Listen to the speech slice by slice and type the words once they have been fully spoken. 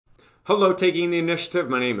Hello, Taking the Initiative.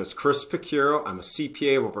 My name is Chris Picciero. I'm a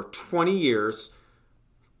CPA of over 20 years.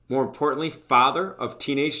 More importantly, father of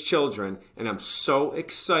teenage children, and I'm so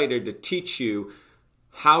excited to teach you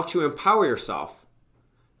how to empower yourself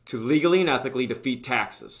to legally and ethically defeat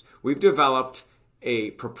taxes. We've developed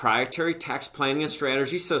a proprietary tax planning and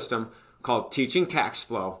strategy system called Teaching Tax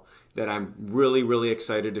Flow that I'm really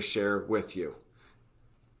excited to share with you.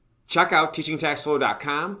 Check out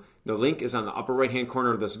teachingtaxflow.com. The link is on the upper right-hand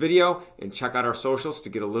corner of this video, and check out our socials to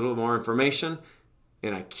get a little more information.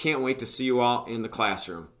 And I can't wait to see you all in the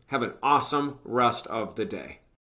classroom. Have an awesome rest of the day.